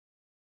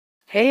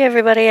Hey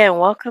everybody and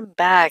welcome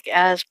back.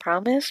 As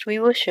promised, we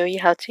will show you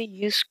how to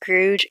use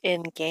Scrooge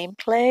in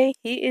gameplay.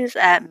 He is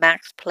at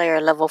max player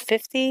level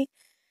 50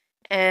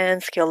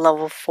 and skill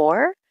level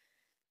 4.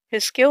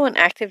 His skill when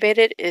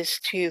activated is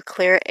to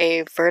clear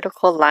a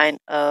vertical line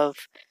of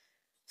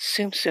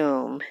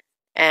Tsum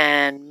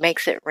and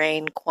makes it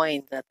rain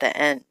coins at the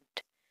end.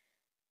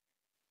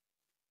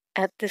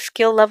 At the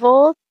skill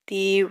level,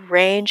 the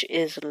range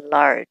is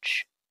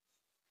large.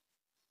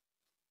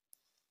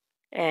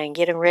 And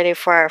getting ready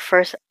for our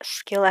first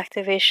skill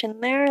activation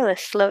there.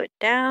 Let's slow it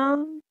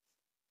down.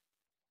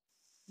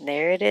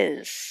 There it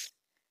is.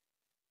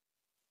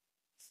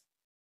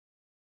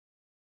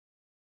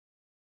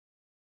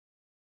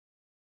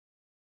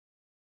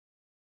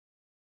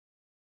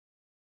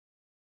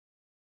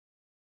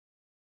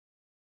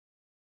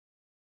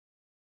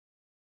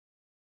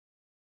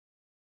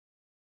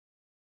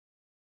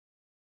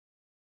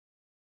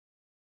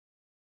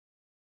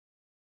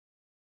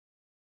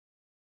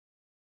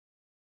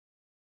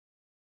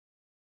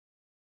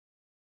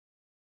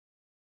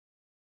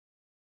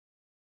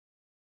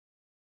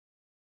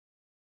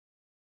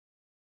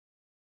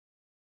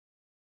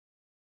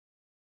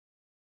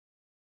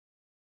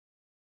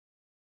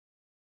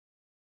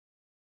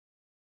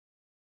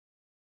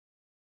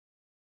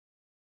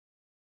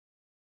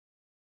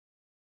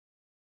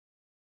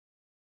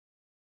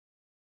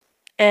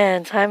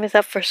 And time is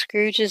up for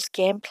Scrooge's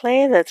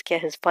gameplay. Let's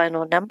get his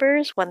final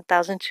numbers.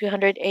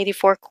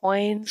 1,284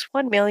 coins,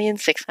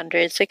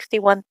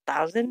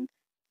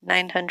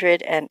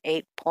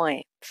 1,661,908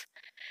 points.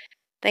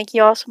 Thank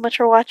you all so much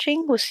for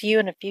watching. We'll see you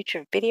in a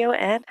future video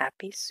and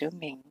happy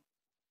zooming.